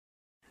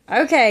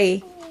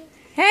Okay.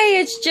 Hey,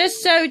 it's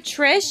Just So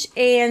Trish,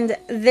 and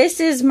this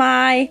is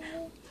my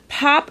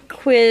pop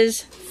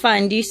quiz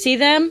fun. Do you see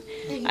them?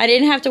 I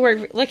didn't have to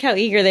work. Look how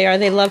eager they are.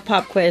 They love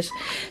pop quiz.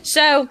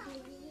 So,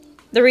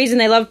 the reason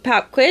they love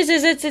pop quiz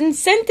is it's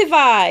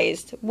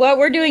incentivized. What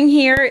we're doing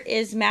here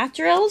is math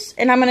drills,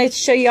 and I'm going to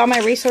show you all my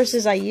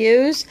resources I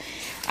use.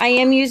 I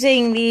am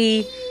using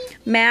the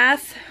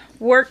math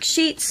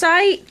worksheet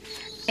site,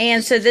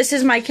 and so this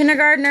is my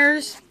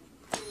kindergartners,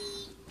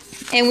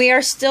 and we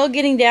are still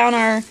getting down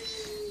our...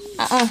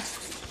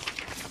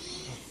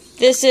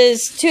 This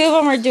is, 2 of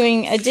them are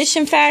doing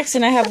addition facts,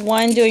 and I have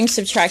 1 doing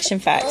subtraction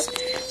facts.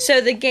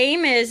 So the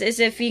game is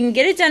if you can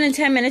get it done in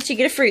 10 minutes, you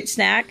get a fruit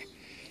snack.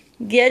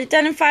 Get it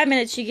done in 5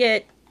 minutes, you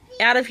get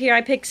out of here.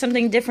 I pick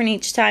something different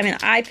each time, and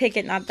I pick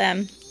it, not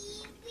them.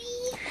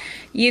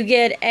 You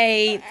get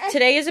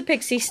today is a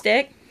pixie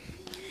stick.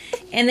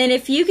 And then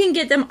if you can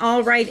get them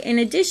all right in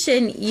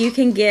addition, you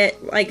can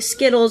get like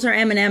Skittles or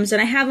M&Ms,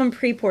 and I have them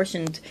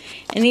pre-portioned.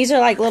 And these are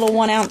like little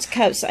 1-ounce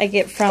cups I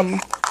get from...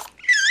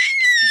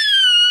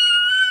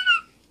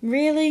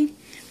 Really?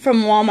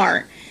 From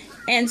Walmart.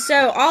 And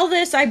so all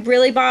this I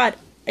really bought,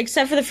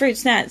 except for the fruit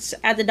snacks,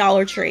 at the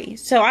Dollar Tree.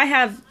 So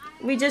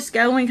we just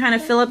go and kind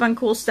of fill up on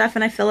cool stuff,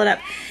 and I fill it up.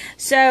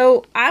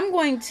 So I'm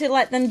going to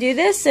let them do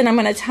this, and I'm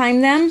going to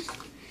time them.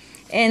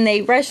 And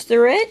they rush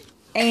through it.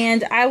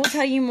 And I will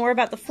tell you more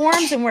about the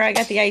forms and where I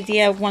got the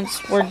idea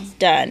once we're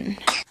done.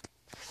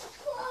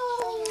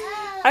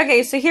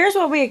 Okay, so here's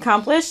what we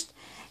accomplished.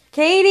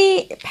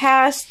 Katie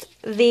passed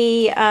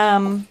the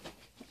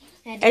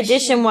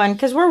addition one,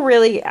 because we're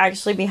really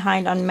actually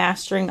behind on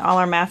mastering all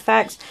our math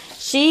facts.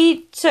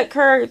 She took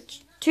her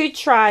 2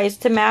 tries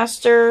to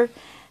master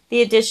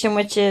the addition,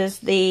 which is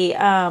the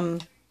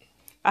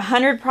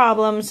 100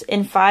 problems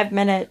in 5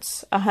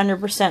 minutes,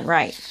 100%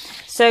 right.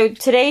 So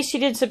today she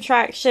did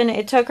subtraction.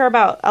 It took her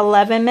about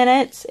 11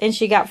 minutes, and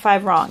she got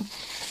 5 wrong.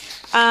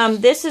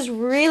 This has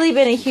really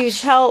been a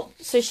huge help.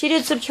 So she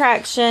did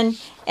subtraction,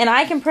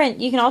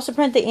 and you can also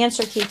print the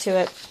answer key to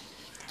it.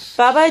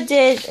 Bubba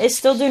is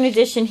still doing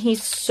addition.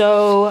 He's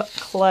so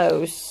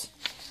close.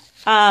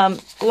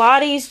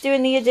 Lottie's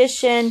doing the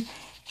addition.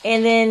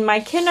 And then my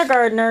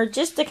kindergartner,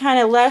 just to kind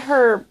of let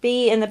her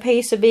be in the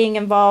pace of being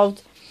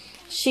involved,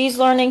 she's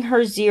learning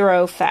her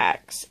 0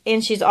 facts.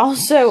 And she's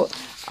also,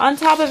 on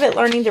top of it,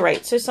 learning to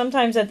write. So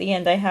sometimes at the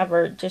end I have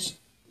her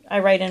I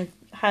write and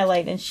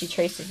highlight, and she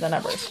traces the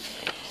numbers.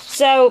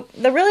 So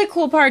the really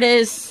cool part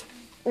is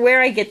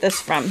where I get this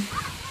from.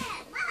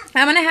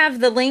 I'm going to have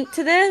the link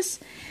to this.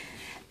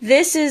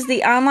 This is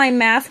the online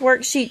math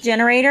worksheet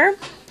generator.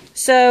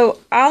 So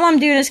all I'm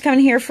doing is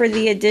coming here for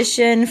the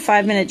addition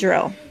 5-minute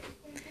drill.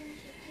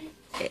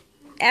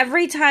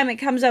 Every time it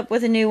comes up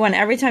with a new one,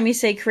 every time you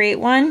say create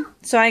one,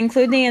 so I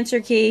include the answer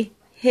key,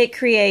 hit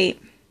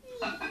create,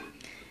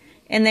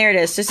 and there it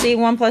is. So see,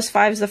 1 plus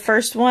 5 is the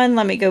first one.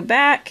 Let me go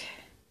back,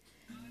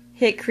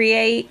 hit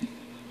create,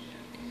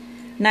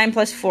 9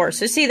 plus 4.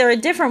 So see, they're a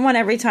different one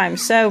every time.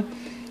 So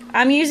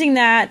I'm using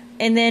that,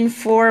 and then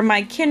for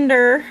my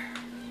kinder,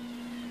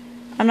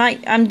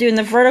 I'm doing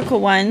the vertical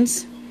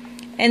ones,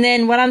 and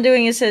then what I'm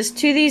doing is says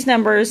to these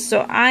numbers,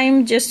 so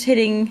I'm just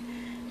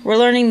we're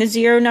learning the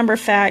 0 number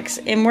facts,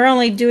 and we're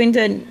only doing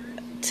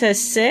to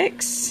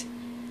 6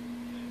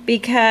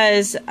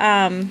 because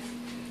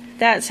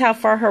that's how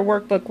far her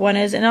workbook 1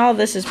 is, and all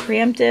this is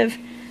preemptive.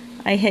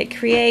 I hit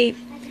create,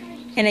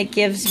 and it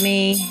gives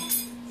me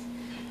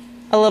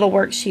a little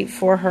worksheet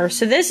for her.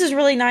 So this is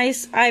really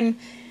nice. I'm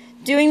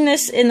doing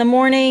this in the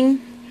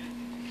morning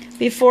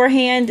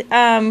beforehand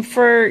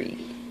for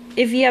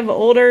if you have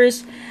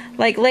olders.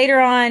 Like later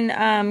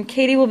on,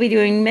 Katie will be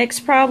doing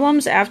mixed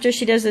problems after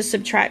she does the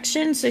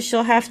subtraction, so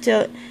she'll have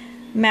to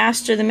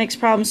master the mixed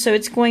problems. So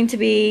it's going to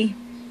be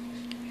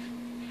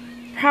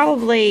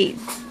probably,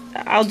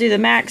 I'll do the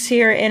max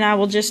here, and I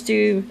will just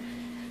do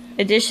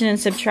addition and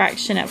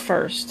subtraction at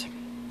first.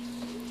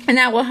 And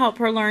that will help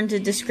her learn to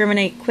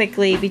discriminate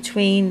quickly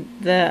between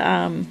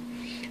the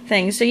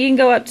things. So you can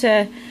go up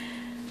to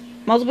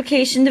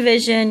multiplication,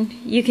 division,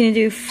 you can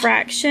do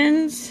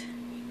fractions,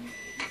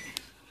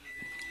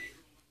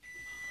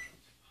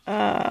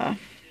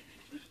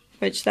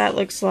 which that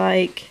looks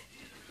like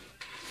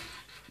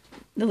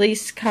the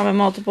least common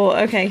multiple.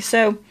 Okay,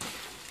 so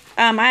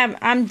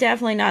I'm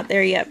definitely not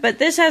there yet, but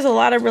this has a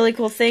lot of really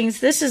cool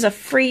things. This is a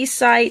free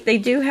site. They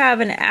do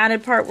have an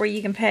added part where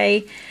you can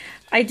pay.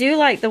 I do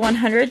like the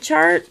 100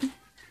 chart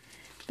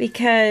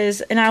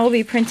and I will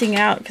be printing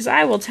out, because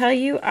I will tell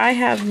you, I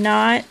have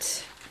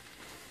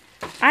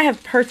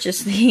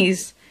purchased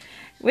these,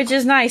 which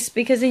is nice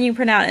because then you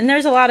print out. And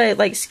there's a lot of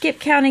like skip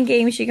counting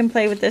games you can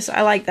play with this.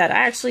 I like that.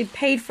 I actually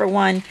paid for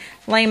one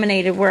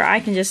laminated where I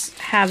can just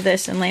have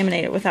this and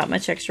laminate it without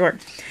much extra work.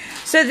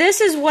 So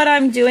this is what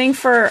I'm doing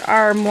for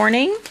our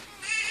morning.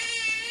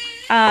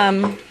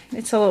 We're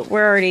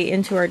already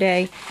into our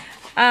day.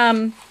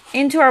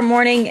 Into our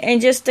morning, and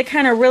just to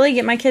kind of really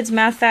get my kids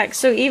math facts.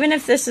 So even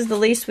if this is the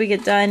least we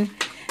get done,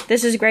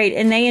 this is great,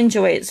 and they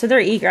enjoy it, so they're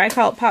eager. I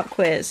call it pop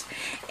quiz.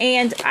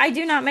 And I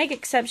do not make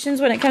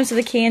exceptions when it comes to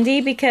the candy,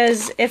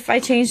 because if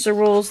I change the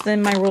rules,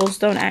 then my rules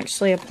don't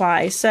actually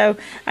apply. So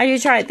I do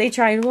try it. They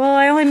tried, well,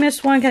 I only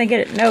missed one, can I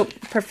get it? Nope,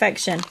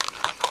 perfection.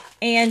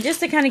 And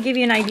just to kind of give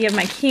you an idea of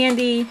my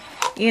candy,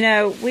 you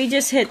know, we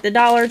just hit the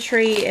Dollar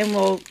Tree, and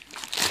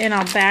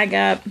I'll bag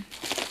up.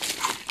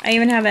 I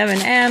even have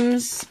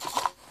M&Ms,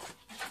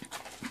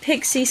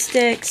 Pixie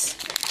Sticks.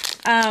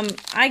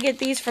 I get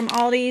these from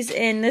Aldi's,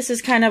 and this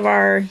is kind of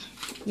our,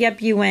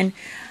 yep, you win.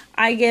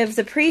 I give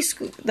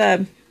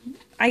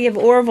I give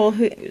Orville,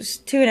 who's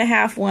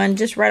 2.5, one,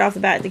 just right off the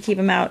bat to keep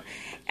him out.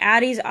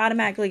 Addie's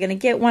automatically going to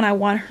get one. I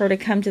want her to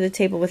come to the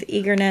table with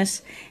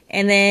eagerness.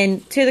 And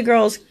then to the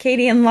girls,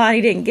 Katie and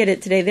Lottie didn't get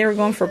it today. They were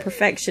going for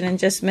perfection and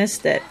just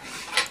missed it.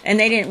 And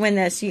they didn't win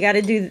this. You got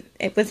to do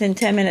it within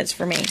 10 minutes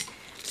for me.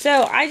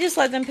 So I just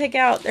let them pick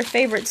out their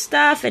favorite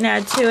stuff and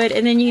add to it.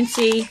 And then you can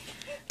see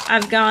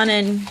I've gone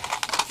and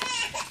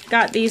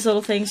got these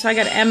little things. So I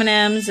got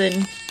M&Ms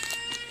and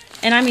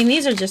I mean,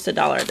 these are just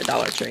 $1 at the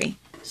Dollar Tree.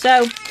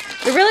 So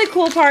the really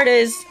cool part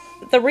is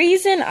the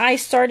reason I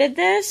started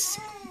this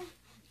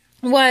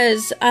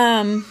was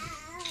I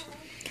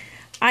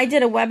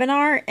did a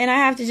webinar, and I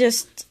have to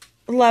just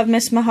love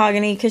Miss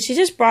Mahogany, because she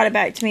just brought it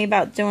back to me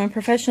about doing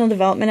professional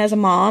development as a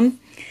mom.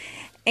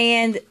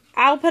 And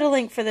I'll put a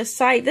link for this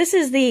site. This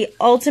is the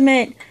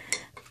ultimate,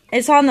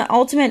 it's on the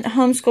Ultimate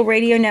Homeschool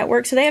Radio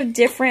Network. So they have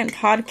different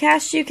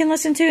podcasts you can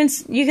listen to, and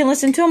you can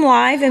listen to them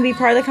live and be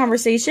part of the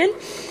conversation,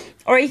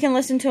 or you can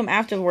listen to them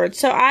afterwards.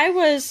 So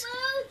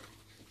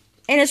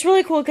and it's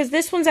really cool because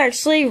this one's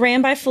actually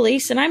ran by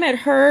Felice, and I met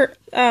her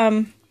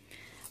a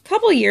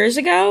couple years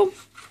ago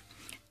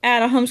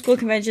at a homeschool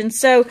convention.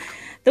 So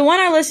the one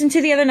I listened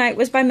to the other night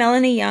was by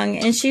Melanie Young,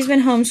 and she's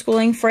been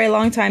homeschooling for a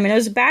long time. And it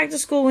was back to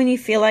school when you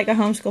feel like a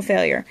homeschool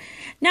failure.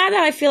 Not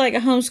that I feel like a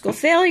homeschool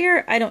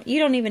failure. You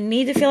don't even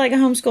need to feel like a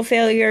homeschool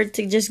failure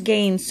to just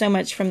gain so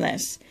much from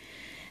this.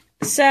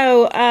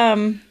 So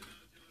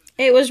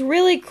it was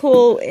really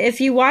cool.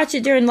 If you watch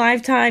it during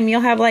live time,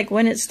 you'll have like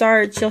when it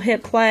starts, you'll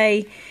hit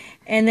play,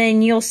 and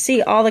then you'll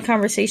see all the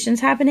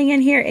conversations happening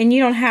in here, and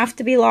you don't have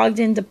to be logged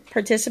in to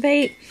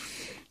participate.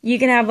 You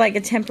can have like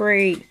a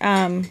temporary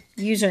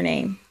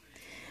username.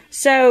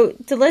 So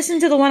to listen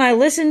to the one I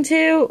listened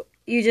to,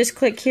 you just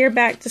click here,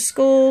 back to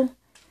school.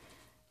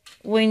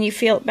 When you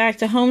feel back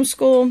to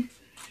homeschool,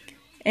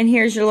 and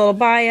here's your little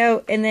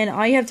bio, and then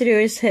all you have to do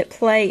is hit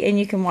play, and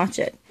you can watch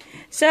it.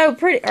 So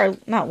or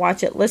not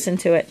watch it, listen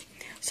to it.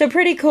 So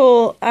pretty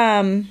cool.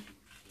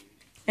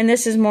 And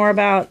this is more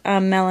about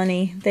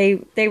Melanie.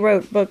 They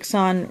wrote books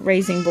on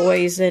raising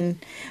boys, and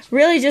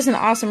really just an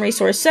awesome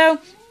resource. So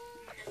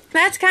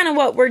that's kind of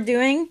what we're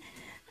doing.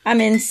 I'm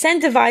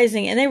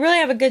incentivizing, and they really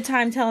have a good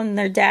time telling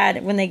their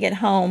dad when they get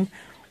home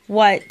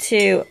what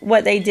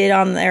they did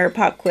on their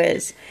pop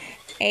quiz.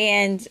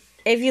 And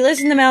if you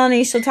listen to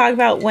Melanie, she'll talk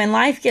about when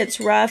life gets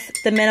rough,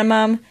 the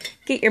minimum,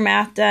 get your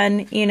math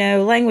done. You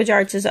know, language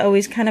arts is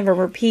always kind of a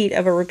repeat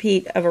of a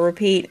repeat of a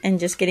repeat, and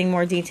just getting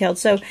more detailed.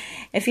 So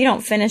if you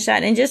don't finish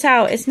that, and just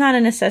how it's not a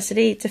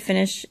necessity to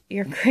finish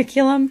your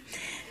curriculum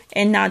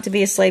and not to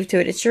be a slave to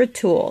it, it's your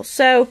tool.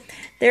 So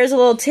there's a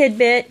little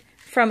tidbit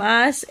from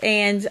us,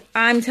 and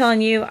I'm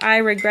telling you, I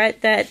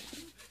regret that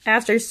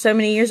after so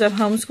many years of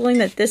homeschooling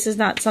that this is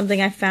not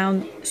something I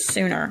found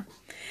sooner.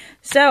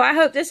 So I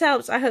hope this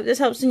helps. I hope this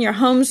helps in your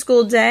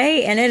homeschool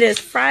day. And it is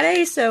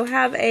Friday, so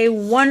have a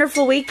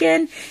wonderful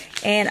weekend.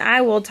 And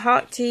I will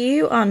talk to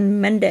you on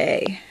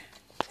Monday.